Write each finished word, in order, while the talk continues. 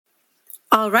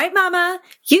All right, Mama,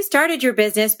 you started your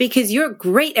business because you're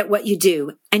great at what you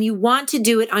do and you want to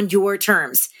do it on your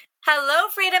terms. Hello,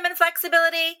 freedom and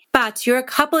flexibility. But you're a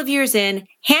couple of years in,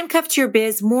 handcuffed to your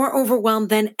biz, more overwhelmed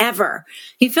than ever.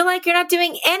 You feel like you're not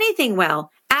doing anything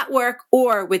well at work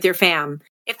or with your fam.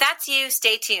 If that's you,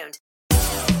 stay tuned.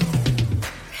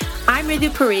 I'm Ritu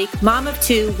Parikh, mom of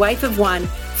two, wife of one,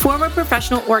 former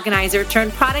professional organizer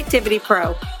turned productivity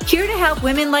pro, here to help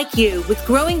women like you with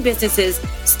growing businesses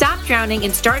stop drowning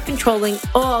and start controlling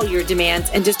all your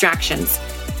demands and distractions.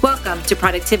 Welcome to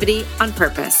Productivity on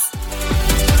Purpose.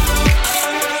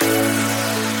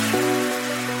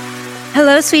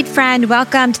 Hello, sweet friend.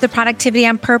 Welcome to the Productivity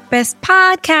on Purpose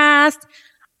podcast.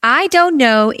 I don't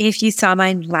know if you saw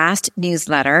my last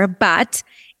newsletter, but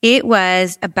it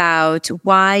was about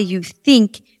why you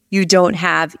think you don't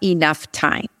have enough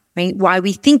time, right? Why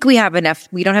we think we don't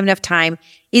have enough time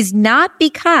is not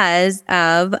because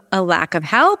of a lack of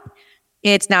help.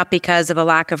 It's not because of a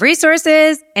lack of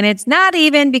resources, and it's not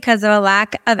even because of a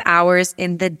lack of hours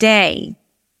in the day.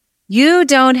 You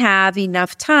don't have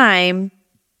enough time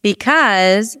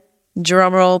because,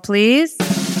 drum roll please,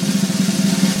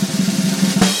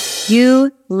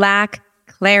 you lack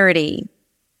clarity.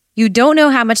 You don't know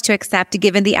how much to accept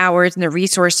given the hours and the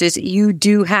resources you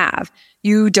do have.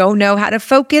 You don't know how to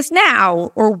focus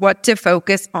now or what to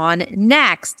focus on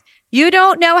next. You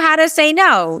don't know how to say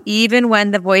no, even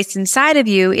when the voice inside of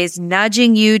you is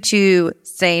nudging you to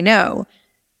say no.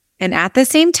 And at the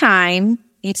same time,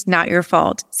 it's not your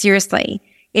fault. Seriously.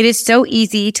 It is so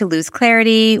easy to lose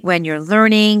clarity when you're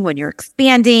learning, when you're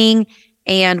expanding,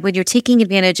 and when you're taking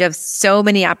advantage of so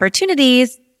many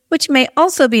opportunities, which may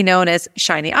also be known as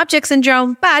shiny object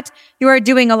syndrome, but you are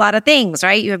doing a lot of things,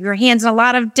 right? You have your hands in a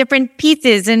lot of different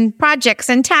pieces and projects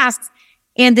and tasks.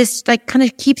 And this kind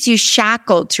of keeps you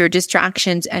shackled to your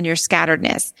distractions and your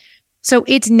scatteredness. So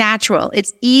it's natural.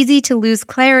 It's easy to lose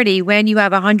clarity when you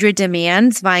have 100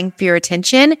 demands vying for your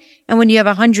attention and when you have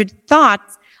 100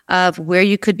 thoughts of where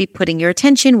you could be putting your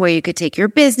attention, where you could take your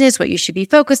business, what you should be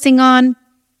focusing on.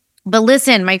 But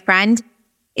listen, my friend,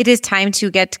 it is time to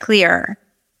get clear.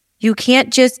 You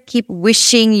can't just keep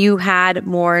wishing you had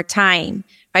more time,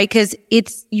 right? Because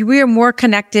we are more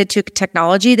connected to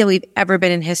technology than we've ever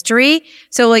been in history.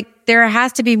 So there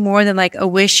has to be more than a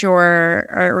wish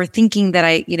or thinking that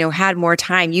I, had more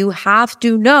time. You have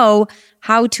to know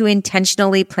how to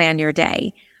intentionally plan your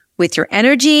day with your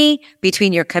energy,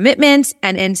 between your commitments,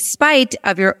 and in spite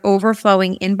of your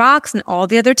overflowing inbox and all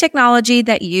the other technology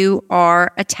that you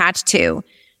are attached to.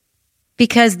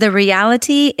 Because the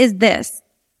reality is this.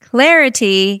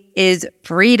 Clarity is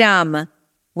freedom.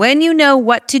 When you know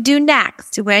what to do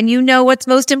next, when you know what's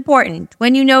most important,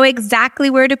 when you know exactly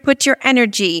where to put your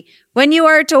energy, when you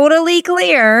are totally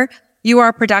clear, you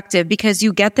are productive because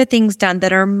you get the things done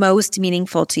that are most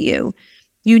meaningful to you.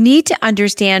 You need to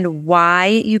understand why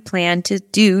you plan to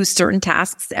do certain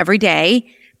tasks every day,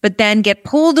 but then get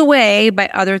pulled away by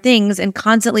other things and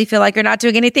constantly feel like you're not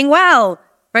doing anything well.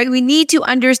 Right? We need to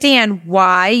understand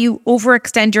why you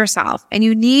overextend yourself, and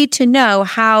you need to know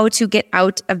how to get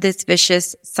out of this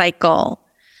vicious cycle.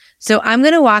 So I'm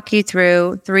going to walk you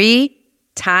through 3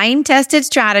 time-tested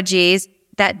strategies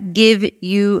that give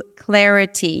you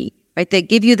clarity, right? That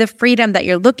give you the freedom that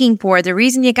you're looking for, the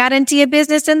reason you got into your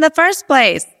business in the first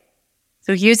place.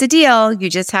 So here's the deal. You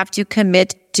just have to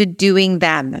commit to doing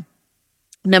them.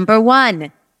 Number 1,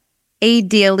 a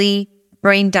daily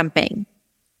brain dumping.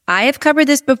 I have covered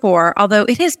this before, although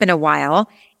it has been a while,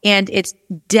 and it's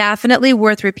definitely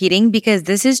worth repeating because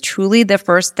this is truly the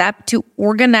first step to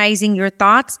organizing your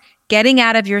thoughts, getting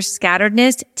out of your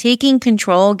scatteredness, taking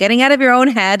control, getting out of your own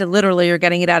head. Literally, you're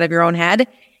getting it out of your own head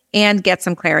and get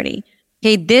some clarity.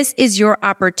 Okay, this is your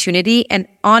opportunity. And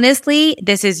honestly,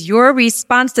 this is your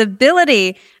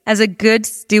responsibility as a good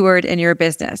steward in your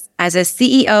business, as a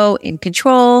CEO in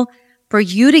control, for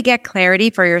you to get clarity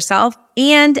for yourself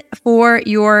and for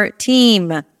your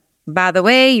team. By the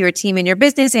way, your team in your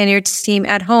business and your team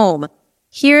at home.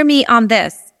 Hear me on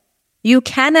this. You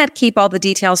cannot keep all the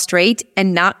details straight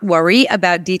and not worry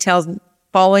about details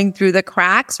falling through the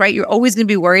cracks, right? You're always going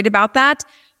to be worried about that.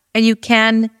 And you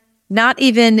can not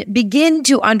even begin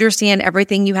to understand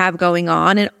everything you have going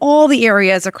on in all the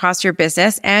areas across your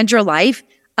business and your life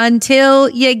until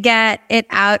you get it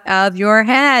out of your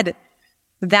head.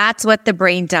 That's what the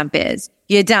brain dump is.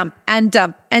 You dump and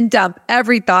dump and dump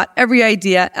every thought, every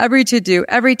idea, every to-do,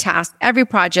 every task, every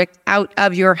project out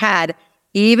of your head.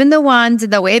 Even the ones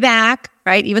in the way back,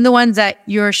 right? Even the ones that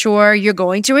you're sure you're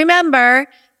going to remember,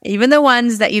 even the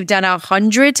ones that you've done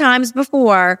 100 times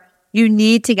before, you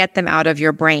need to get them out of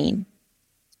your brain.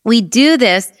 We do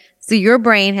this so your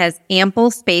brain has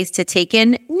ample space to take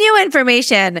in new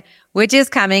information, which is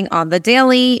coming on the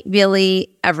daily, really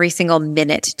every single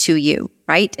minute to you,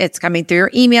 right? It's coming through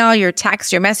your email, your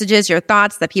text, your messages, your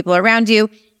thoughts, the people around you.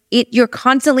 You're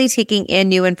constantly taking in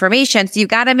new information. So you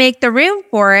got to make the room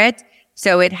for it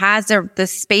so it has the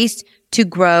space to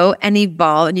grow and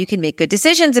evolve, and you can make good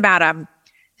decisions about them.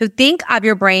 So think of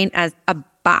your brain as a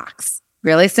box.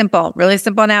 Really simple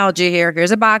analogy here.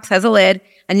 Here's a box, has a lid,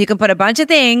 and you can put a bunch of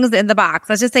things in the box.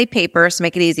 Let's just say papers to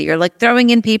make it easy. You're like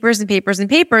throwing in papers and papers and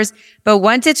papers. But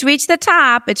once it's reached the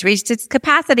top, it's reached its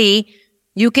capacity,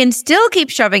 you can still keep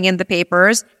shoving in the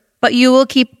papers, but you will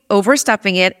keep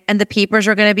overstuffing it, and the papers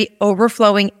are going to be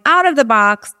overflowing out of the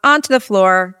box onto the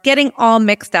floor, getting all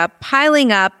mixed up,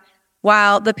 piling up,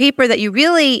 while the paper that you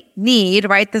really need,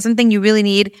 right, there's something you really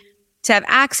need to have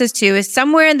access to is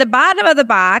somewhere in the bottom of the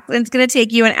box, and it's going to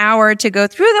take you an hour to go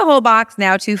through the whole box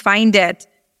now to find it.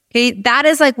 Okay, that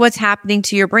is like what's happening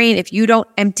to your brain if you don't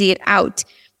empty it out.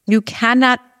 You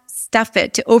cannot stuff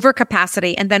it to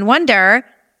overcapacity and then wonder,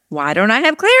 why don't I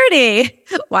have clarity?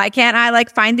 Why can't I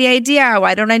find the idea?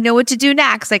 Why don't I know what to do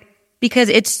next? Because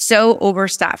it's so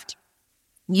overstuffed.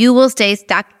 You will stay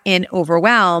stuck in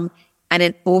overwhelm, and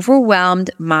an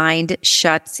overwhelmed mind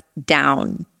shuts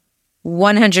down.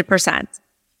 100%.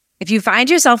 If you find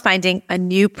yourself finding a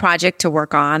new project to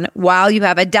work on while you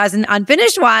have a dozen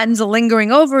unfinished ones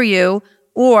lingering over you,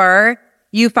 or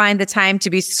you find the time to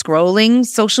be scrolling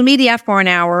social media for an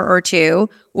hour or two,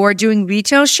 or doing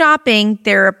retail shopping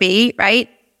therapy, right?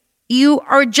 You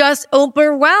are just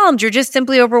overwhelmed. You're just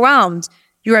simply overwhelmed.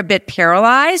 You're a bit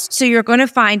paralyzed, so you're going to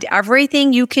find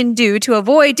everything you can do to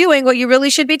avoid doing what you really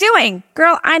should be doing.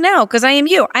 Girl, I know, because I am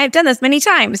you. I have done this many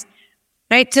times.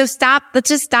 Right? So let's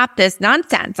just stop this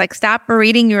nonsense. Stop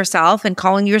berating yourself and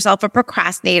calling yourself a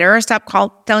procrastinator. Stop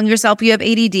telling yourself you have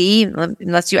ADD,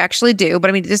 unless you actually do.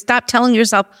 But just stop telling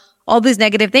yourself all these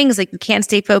negative things you can't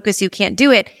stay focused, you can't do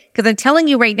it. Because I'm telling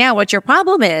you right now what your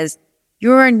problem is.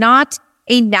 You're not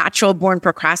a natural born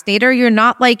procrastinator. You're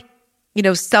not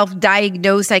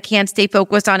self-diagnosed, I can't stay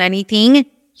focused on anything.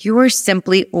 You are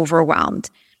simply overwhelmed.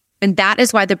 And that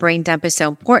is why the brain dump is so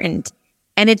important.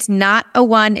 And it's not a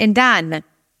one and done.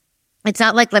 It's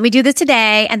not let me do this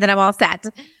today and then I'm all set.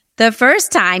 The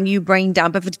first time you brain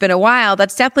dump, if it's been a while,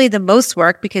 that's definitely the most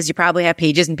work because you probably have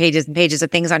pages and pages and pages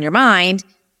of things on your mind.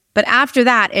 But after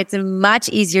that, it's much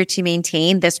easier to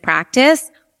maintain this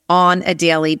practice on a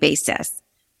daily basis.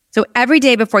 So every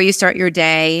day before you start your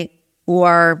day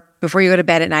or before you go to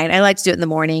bed at night, I like to do it in the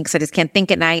morning because I just can't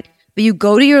think at night. But you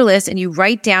go to your list and you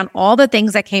write down all the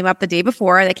things that came up the day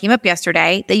before, that came up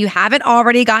yesterday, that you haven't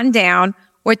already gotten down,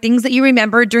 or things that you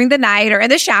remember during the night or in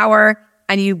the shower,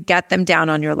 and you get them down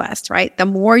on your list, right? The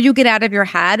more you get out of your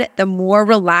head, the more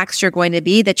relaxed you're going to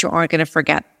be that you aren't going to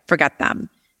forget them.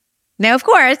 Now, of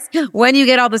course, when you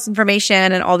get all this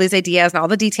information and all these ideas and all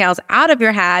the details out of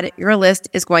your head, your list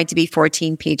is going to be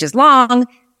 14 pages long,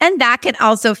 and that can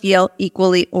also feel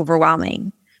equally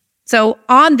overwhelming. So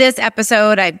on this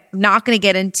episode, I'm not going to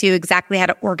get into exactly how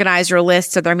to organize your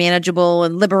list so they're manageable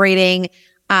and liberating,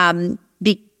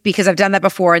 because I've done that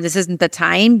before and this isn't the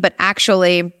time. But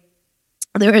actually,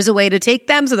 there is a way to take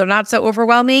them so they're not so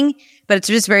overwhelming, but it's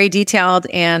just very detailed.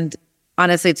 And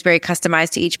honestly, it's very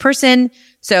customized to each person.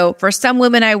 So for some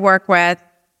women I work with,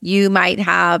 they might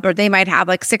have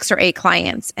 6 or 8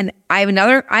 clients. And I have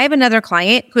another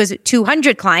client who has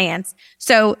 200 clients.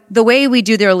 So the way we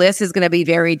do their list is going to be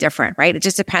very different, right? It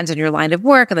just depends on your line of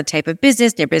work and the type of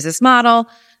business, their business model.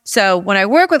 So when I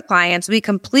work with clients, we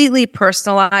completely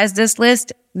personalize this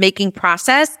list making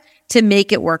process to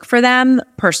make it work for them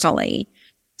personally.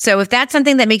 So if that's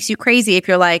something that makes you crazy, if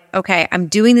you're like, okay, I'm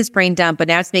doing this brain dump, but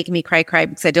now it's making me cry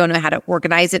because I don't know how to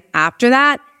organize it after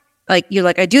that, I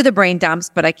do the brain dumps,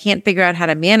 but I can't figure out how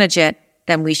to manage it,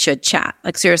 then we should chat.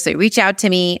 Seriously, reach out to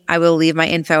me. I will leave my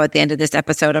info at the end of this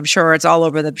episode. I'm sure it's all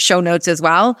over the show notes as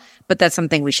well, but that's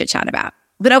something we should chat about.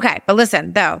 But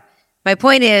listen, though, my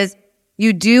point is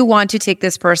you do want to take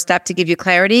this first step to give you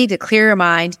clarity, to clear your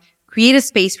mind, create a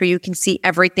space where you can see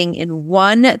everything in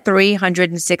one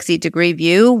 360-degree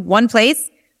view, one place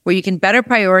where you can better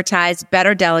prioritize,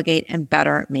 better delegate, and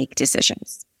better make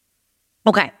decisions.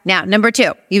 Okay, now number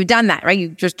 2, you've done that,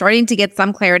 right? You're starting to get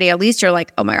some clarity. At least you're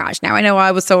like, oh my gosh, now I know why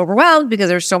I was so overwhelmed because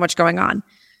there's so much going on.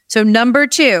 So number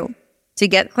 2, to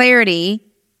get clarity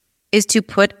is to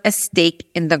put a stake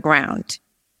in the ground.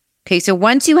 Okay, so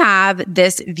once you have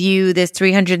this view, this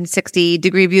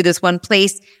 360-degree view, this one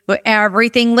place where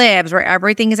everything lives, where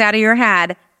everything is out of your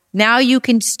head, now you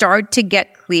can start to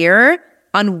get clear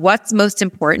on what's most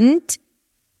important,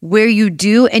 where you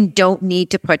do and don't need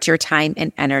to put your time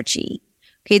and energy.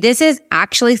 Okay, this is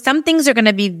actually, some things are going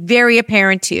to be very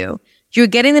apparent to you. You're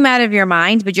getting them out of your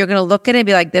mind, but you're going to look at it and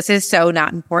be like, this is so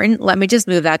not important. Let me just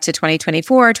move that to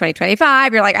 2024,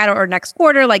 2025. You're like, or next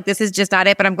quarter, like this is just not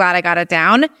it, but I'm glad I got it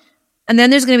down. And then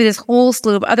there's going to be this whole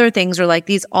slew of other things where like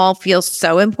these all feel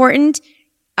so important,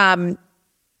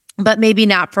 but maybe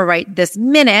not for right this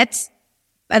minute.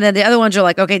 And then the other ones are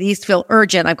like, okay, these feel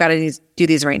urgent. I've got to do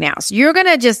these right now. So you're going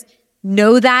to just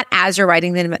know that as you're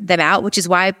writing them out, which is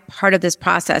why part of this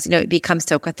process, it becomes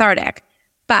so cathartic.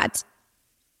 But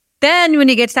then when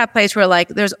you get to that place where like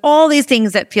there's all these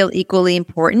things that feel equally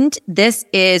important, this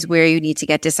is where you need to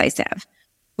get decisive,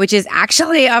 which is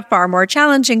actually a far more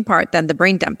challenging part than the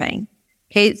brain dumping.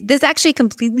 Okay, this actually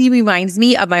completely reminds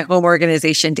me of my home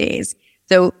organization days.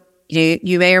 So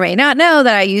you may or may not know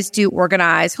that I used to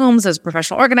organize homes as a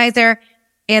professional organizer,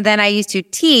 and then I used to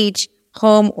teach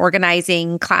home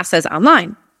organizing classes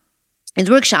online and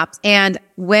workshops. And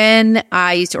when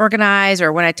I used to organize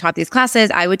or when I taught these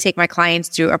classes, I would take my clients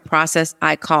through a process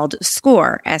I called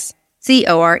SCORE,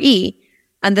 SCORE.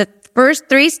 And the first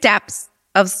 3 steps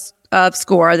of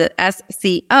SCORE, the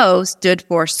SCO, stood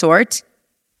for sort,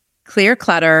 clear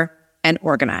clutter, and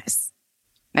organize.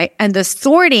 Right? And the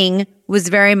sorting was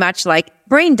very much like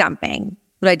brain dumping,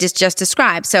 what I just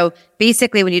described. So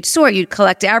basically when you'd sort, you'd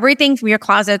collect everything from your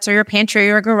closets or your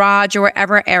pantry or garage or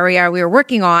whatever area we were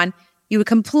working on. You would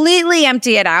completely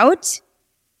empty it out.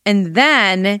 And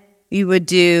then you would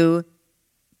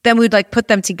we'd like put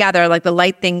them together, like the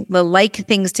like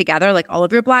things together, like all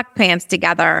of your black pants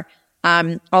together,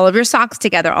 all of your socks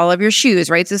together, all of your shoes,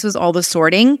 right? So this was all the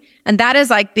sorting. And that is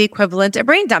like the equivalent of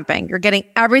brain dumping. You're getting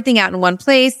everything out in one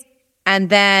place. And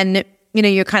then,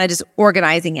 you're kind of just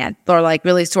organizing it or like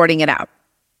really sorting it out.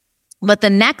 But the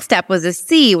next step was a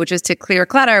C, which was to clear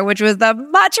clutter, which was the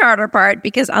much harder part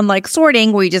because unlike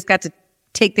sorting, where you just got to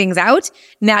take things out,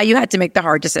 now you had to make the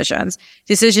hard decisions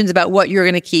about what you're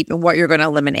going to keep and what you're going to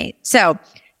eliminate. So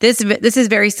this is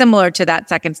very similar to that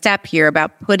second step here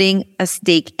about putting a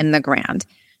stake in the ground.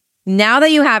 Now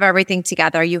that you have everything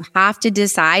together, you have to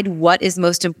decide what is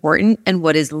most important and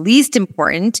what is least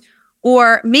important.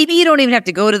 Or maybe you don't even have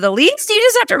to go to the least. You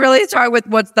just have to really start with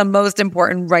what's the most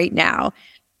important right now.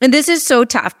 And this is so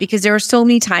tough because there are so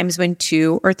many times when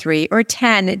 2 or 3 or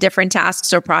 10 different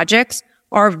tasks or projects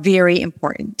are very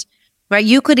important, right?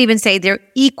 You could even say they're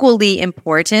equally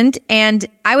important. And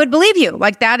I would believe you.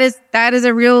 Like that is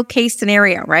a real case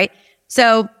scenario, right?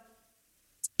 So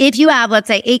if you have, let's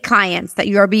say, 8 clients that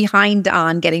you're behind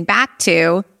on getting back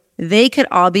to, they could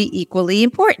all be equally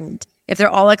important. If they're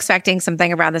all expecting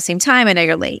something around the same time, I know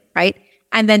you're late, right?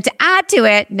 And then to add to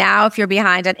it, now if you're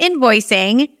behind on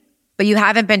invoicing, but you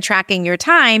haven't been tracking your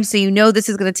time, so this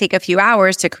is going to take a few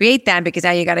hours to create them because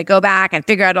now you got to go back and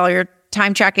figure out all your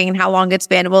time tracking and how long it's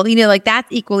been. Well, like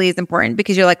that's equally as important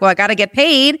because you're like, well, I got to get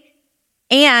paid.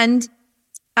 And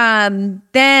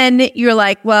then you're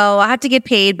like, well, I have to get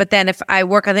paid. But then if I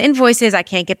work on the invoices, I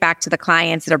can't get back to the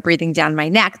clients that are breathing down my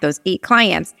neck, those 8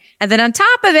 clients. And then on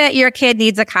top of it, your kid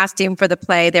needs a costume for the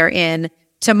play they're in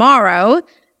tomorrow.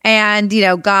 And,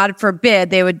 God forbid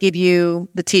they would give you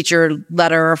the teacher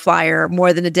letter or flyer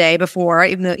more than a day before,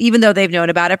 even though they've known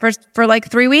about it for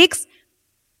like 3 weeks.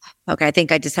 Okay, I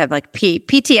think I just have like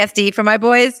PTSD from my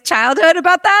boys' childhood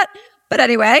about that. But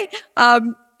anyway,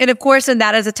 and of course, and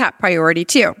that is a top priority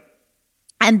too.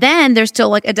 And then there's still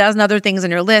like a dozen other things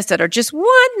on your list that are just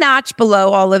one notch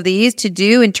below all of these to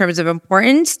do in terms of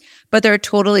importance, but they're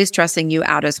totally stressing you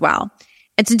out as well.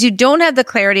 And since you don't have the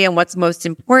clarity on what's most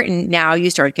important, now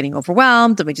you start getting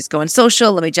overwhelmed. Let me just go on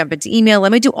social. Let me jump into email.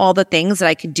 Let me do all the things that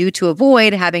I can do to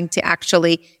avoid having to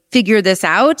actually figure this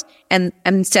out. And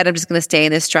instead, I'm just going to stay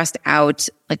in this stressed out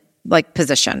like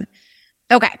position.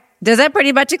 Okay. Does that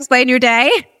pretty much explain your day?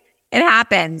 It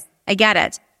happens. I get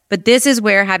it. But this is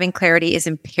where having clarity is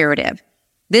imperative.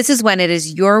 This is when it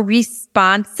is your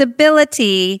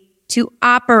responsibility to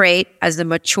operate as a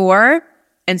mature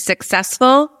and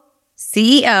successful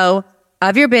CEO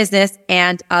of your business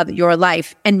and of your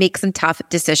life and make some tough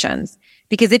decisions.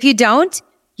 Because if you don't,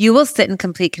 you will sit in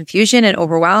complete confusion and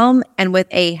overwhelm and with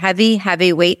a heavy,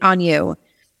 heavy weight on you.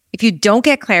 If you don't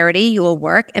get clarity, you will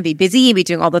work and be busy and be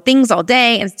doing all the things all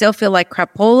day and still feel like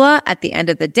crapola at the end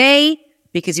of the day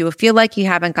because you will feel like you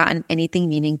haven't gotten anything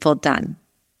meaningful done.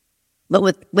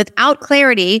 But without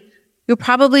clarity, you'll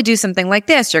probably do something like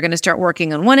this. You're going to start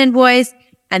working on one invoice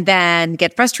and then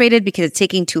get frustrated because it's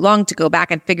taking too long to go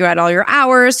back and figure out all your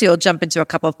hours. So you'll jump into a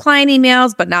couple of client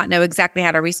emails, but not know exactly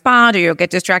how to respond, or you'll get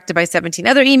distracted by 17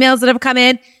 other emails that have come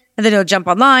in. And then you'll jump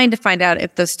online to find out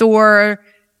if the store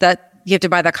that you have to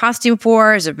buy the costume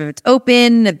for is if it's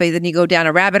open, but then you go down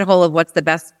a rabbit hole of what's the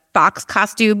best fox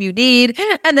costume you need,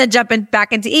 and then jump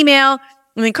back into email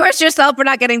and then curse yourself for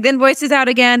not getting the invoices out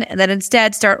again. And then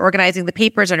instead start organizing the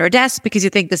papers on your desk because you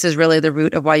think this is really the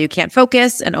root of why you can't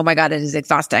focus. And oh my God, it is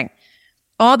exhausting.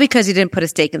 All because you didn't put a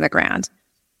stake in the ground.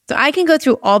 So I can go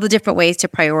through all the different ways to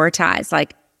prioritize,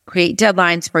 like create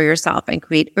deadlines for yourself and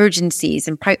create urgencies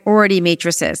and priority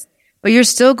matrices. But you're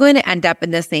still going to end up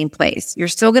in the same place. You're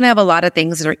still going to have a lot of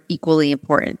things that are equally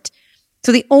important.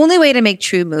 So the only way to make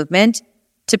true movement,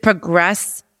 to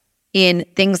progress in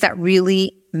things that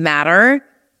really matter,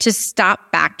 to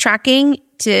stop backtracking,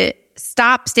 to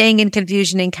stop staying in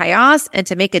confusion and chaos, and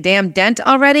to make a damn dent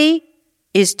already,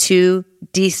 is to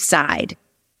decide.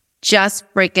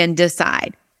 Just freaking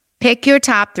decide. Pick your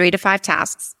top 3 to 5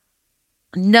 tasks.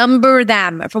 Number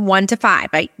them from 1 to 5,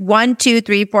 right? 1, 2,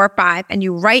 3, 4, 5. And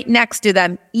you write next to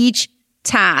them each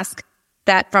task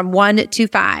that from 1 to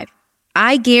 5.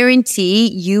 I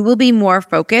guarantee you will be more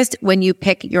focused when you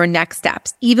pick your next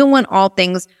steps. Even when all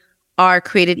things are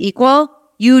created equal,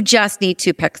 you just need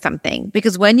to pick something.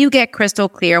 Because when you get crystal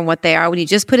clear on what they are, when you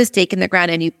just put a stake in the ground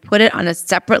and you put it on a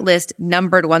separate list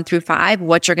numbered 1 through 5,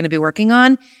 what you're going to be working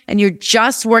on, and you're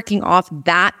just working off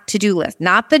that to-do list,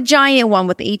 not the giant one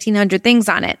with 1,800 things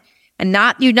on it. And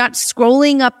you're not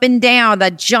scrolling up and down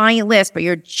that giant list, but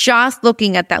you're just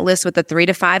looking at that list with the 3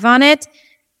 to 5 on it.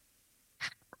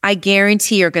 I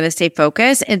guarantee you're going to stay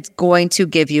focused. It's going to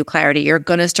give you clarity. You're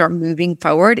going to start moving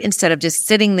forward instead of just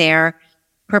sitting there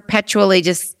perpetually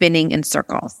just spinning in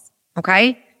circles.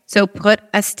 Okay? So put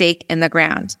a stake in the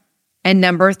ground. And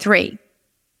number 3,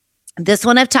 this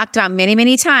one I've talked about many,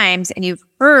 many times, and you've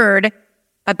heard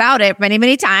about it many,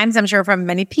 many times, I'm sure from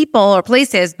many people or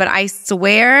places, but I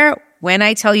swear when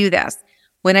I tell you this,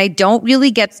 when I don't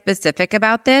really get specific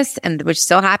about this, and which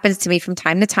still happens to me from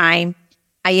time to time,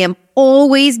 I am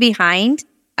always behind.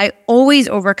 I always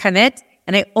overcommit,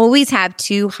 and I always have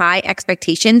too high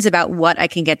expectations about what I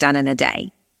can get done in a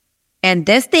day. And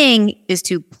this thing is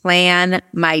to plan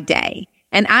my day.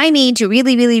 And I mean to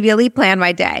really, really, really plan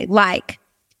my day. Like,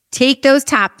 take those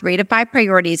top 3 to 5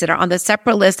 priorities that are on the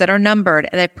separate list that are numbered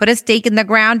and I put a stake in the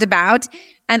ground about,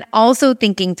 and also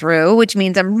thinking through, which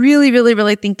means I'm really, really,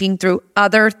 really thinking through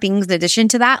other things in addition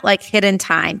to that, like hidden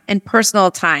time and personal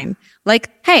time.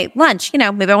 Like, hey, lunch,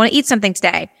 maybe I want to eat something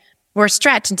today, or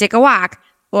stretch and take a walk,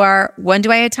 or when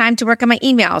do I have time to work on my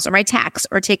emails or my texts,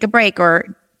 or take a break,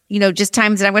 or just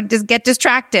times that I'm going to just get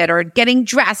distracted, or getting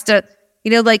dressed,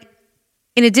 like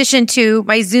in addition to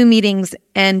my Zoom meetings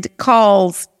and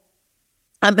calls,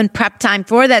 and prep time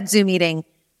for that Zoom meeting,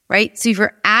 right? So if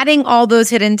you're adding all those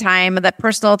hidden time, that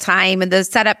personal time, and the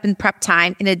setup and prep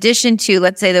time, in addition to,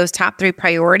 let's say, those top 3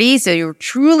 priorities, so you're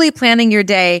truly planning your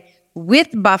day with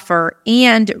buffer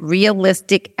and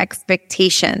realistic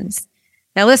expectations.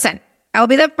 Now listen, I'll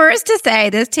be the first to say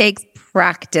this takes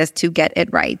practice to get it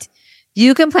right.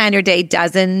 You can plan your day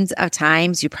dozens of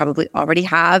times, you probably already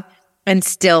have, and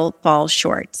still fall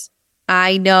short.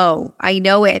 I know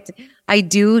it. I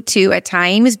do too at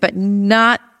times, but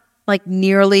not like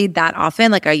nearly that often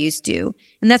like I used to.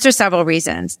 And that's for several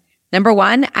reasons. Number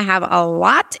 1, I have a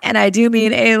lot, and I do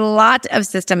mean a lot of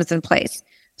systems in place.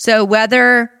 So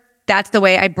whether that's the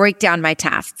way I break down my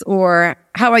tasks, or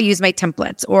how I use my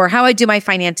templates, or how I do my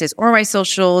finances, or my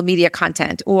social media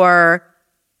content, or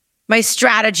my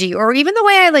strategy, or even the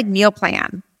way I meal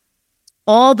plan.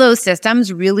 All those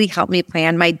systems really help me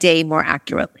plan my day more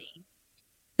accurately.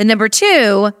 Then number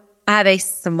 2, I have a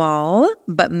small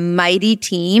but mighty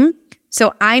team.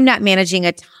 So I'm not managing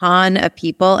a ton of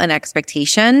people and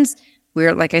expectations.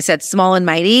 We're, like I said, small and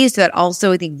mighty. So that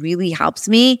also, I think, really helps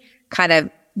me kind of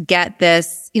get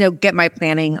this, get my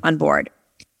planning on board.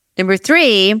 Number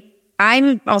 3,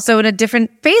 I'm also in a different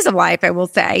phase of life, I will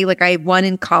say. Like, I have one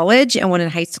in college and one in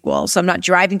high school. So I'm not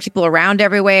driving people around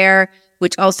everywhere,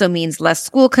 which also means less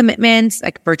school commitments.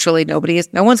 Like, virtually no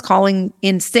one's calling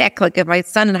in sick. Like, if my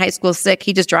son in high school is sick,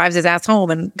 he just drives his ass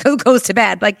home and goes to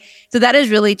bed. So that has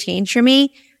really changed for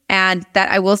me. And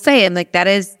that I will say, and that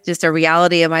is just a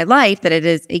reality of my life, that it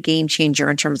is a game changer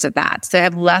in terms of that. So I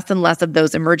have less and less of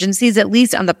those emergencies, at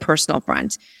least on the personal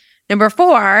front. Number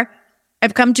 4,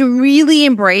 I've come to really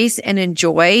embrace and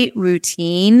enjoy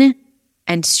routine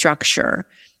and structure,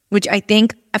 which I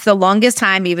think for the longest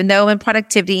time, even though in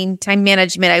productivity and time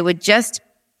management, I would just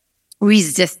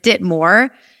resist it more.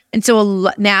 And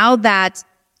so now that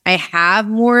I have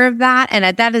more of that,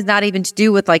 and that is not even to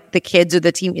do with the kids or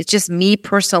the team, it's just me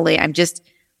personally.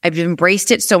 I've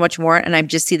embraced it so much more, and I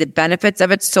just see the benefits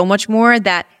of it so much more,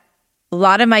 that a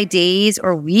lot of my days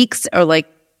or weeks are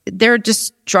they're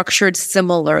just structured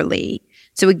similarly.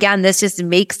 So again, this just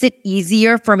makes it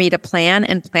easier for me to plan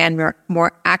and plan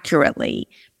more accurately.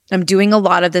 I'm doing a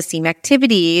lot of the same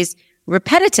activities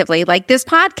repetitively, like this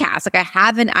podcast. Like I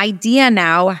have an idea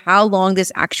now how long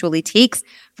this actually takes,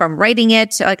 from writing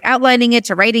it to like outlining it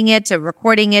to writing it to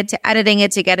recording it to editing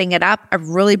it to getting it up. I've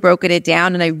really broken it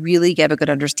down and I really get a good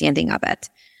understanding of it.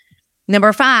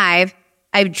 Number 5,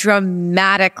 I've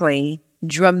dramatically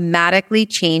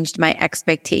changed my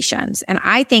expectations. And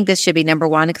I think this should be number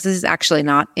 1 because this is actually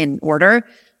not in order.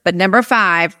 But number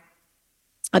 5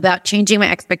 about changing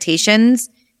my expectations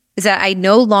is that I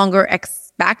no longer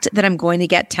expect that I'm going to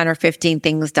get 10 or 15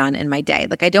 things done in my day.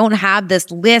 Like I don't have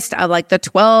this list of like the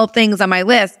 12 things on my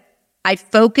list. I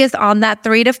focus on that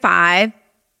 3 to 5.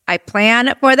 I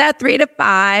plan for that 3 to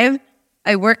 5.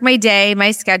 I work my day,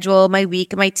 my schedule, my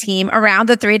week, my team around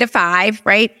the 3 to 5,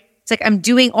 right? It's like I'm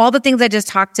doing all the things I just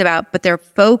talked about, but they're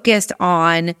focused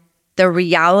on the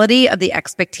reality of the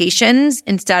expectations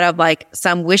instead of like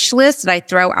some wish list that I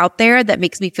throw out there that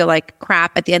makes me feel like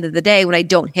crap at the end of the day when I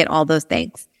don't hit all those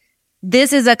things.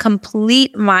 This is a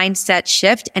complete mindset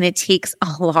shift and it takes a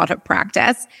lot of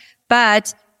practice,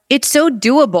 but it's so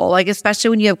doable. Like, especially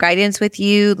when you have guidance with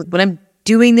you, like when I'm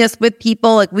doing this with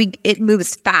people, like it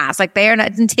moves fast. Like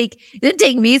it didn't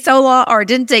take me so long, or it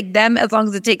didn't take them as long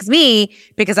as it takes me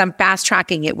because I'm fast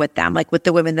tracking it with them, like with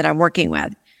the women that I'm working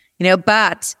with,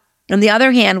 but on the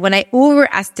other hand, when I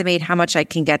overestimate how much I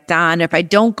can get done, if I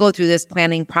don't go through this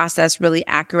planning process really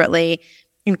accurately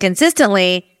and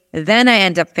consistently, then I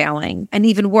end up failing. And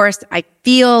even worse, I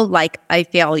feel like a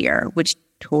failure, which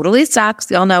totally sucks.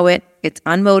 We all know it. It's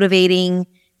unmotivating.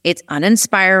 It's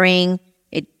uninspiring.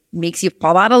 It makes you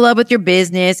fall out of love with your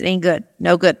business. It ain't good.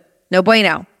 No good. No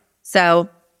bueno. So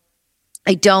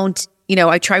I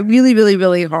try really, really,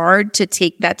 really hard to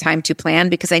take that time to plan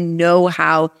because I know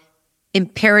how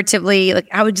imperatively, like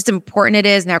how just important it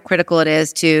is and how critical it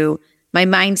is to my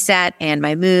mindset and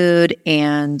my mood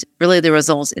and really the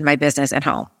results in my business at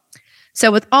home.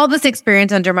 So with all this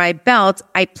experience under my belt,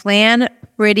 I plan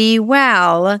pretty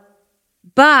well.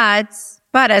 But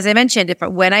as I mentioned,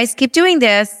 when I keep doing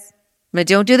this, when I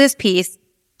don't do this piece,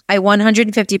 I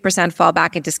 150% fall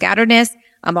back into scatteredness.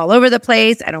 I'm all over the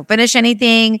place. I don't finish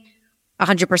anything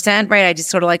 100%, right? I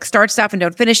just sort of like start stuff and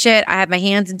don't finish it. I have my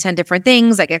hands in 10 different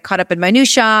things. I get caught up in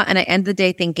minutia and I end the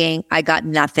day thinking I got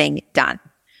nothing done.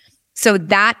 So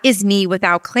that is me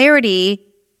without clarity.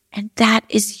 And that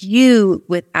is you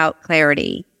without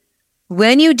clarity.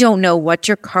 When you don't know what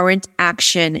your current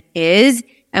action is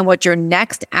and what your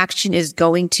next action is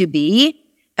going to be,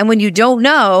 and when you don't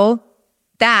know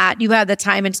that you have the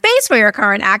time and space for your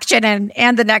current action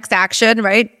and the next action,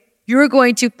 right? You're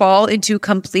going to fall into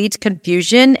complete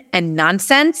confusion and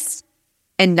nonsense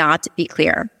and not be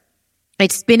clear.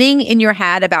 It's spinning in your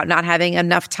head about not having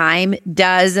enough time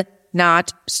does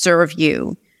not serve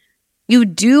you. You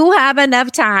do have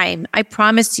enough time, I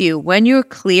promise you, when you're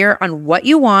clear on what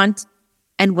you want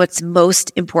and what's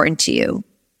most important to you.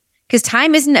 Because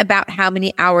time isn't about how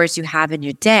many hours you have in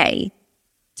your day.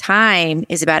 Time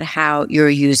is about how you're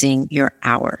using your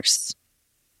hours.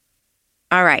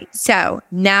 All right, so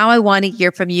now I want to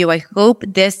hear from you. I hope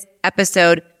this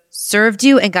episode served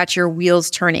you and got your wheels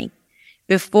turning.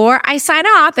 Before I sign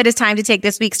off, it is time to take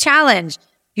this week's challenge.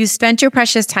 You spent your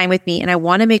precious time with me, and I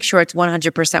want to make sure it's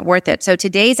 100% worth it. So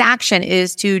today's action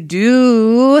is to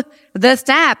do the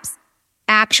steps.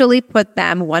 Actually put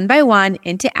them one by one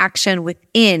into action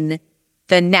within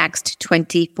the next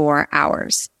 24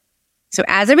 hours. So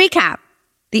as a recap,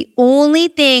 the only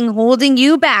thing holding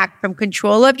you back from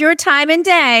control of your time and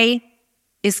day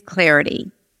is clarity.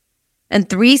 And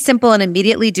 3 simple and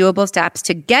immediately doable steps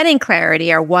to getting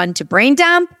clarity are 1, to brain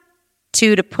dump,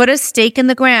 2, to put a stake in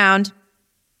the ground,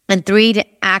 and 3, to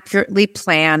accurately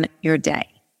plan your day.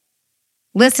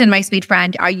 Listen, my sweet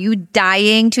friend, are you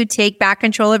dying to take back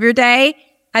control of your day?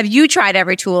 Have you tried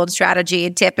every tool and strategy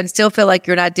and tip and still feel like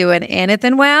you're not doing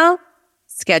anything well?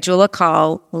 Schedule a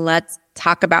call. Let's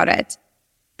talk about it.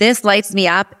 This lights me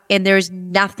up, and there's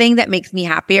nothing that makes me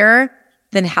happier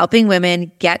than helping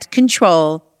women get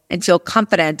control and feel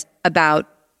confident about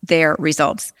their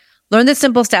results. Learn the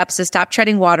simple steps to stop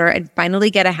treading water and finally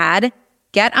get ahead.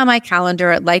 Get on my calendar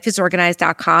at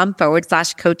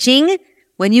lifeisorganized.com/coaching.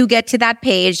 When you get to that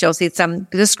page, you'll see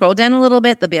just scroll down a little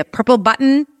bit. There'll be a purple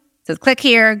button. So click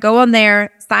here, go on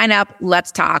there, sign up,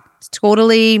 let's talk. It's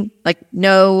totally there's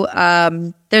no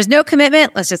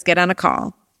commitment. Let's just get on a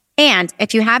call. And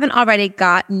if you haven't already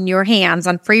gotten your hands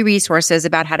on free resources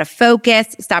about how to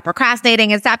focus, stop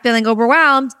procrastinating, and stop feeling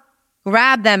overwhelmed,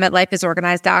 grab them at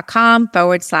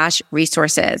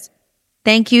lifeisorganized.com/resources.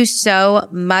 Thank you so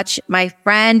much, my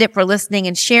friend, for listening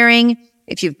and sharing.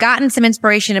 If you've gotten some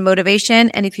inspiration and motivation,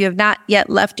 and if you have not yet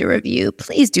left a review,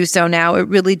 please do so now. It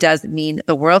really does mean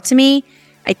the world to me.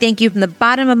 I thank you from the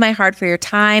bottom of my heart for your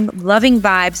time, loving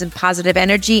vibes, and positive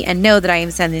energy, and know that I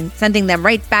am sending them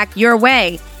right back your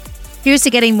way. Here's to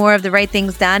getting more of the right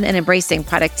things done and embracing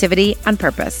productivity on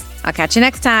purpose. I'll catch you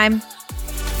next time.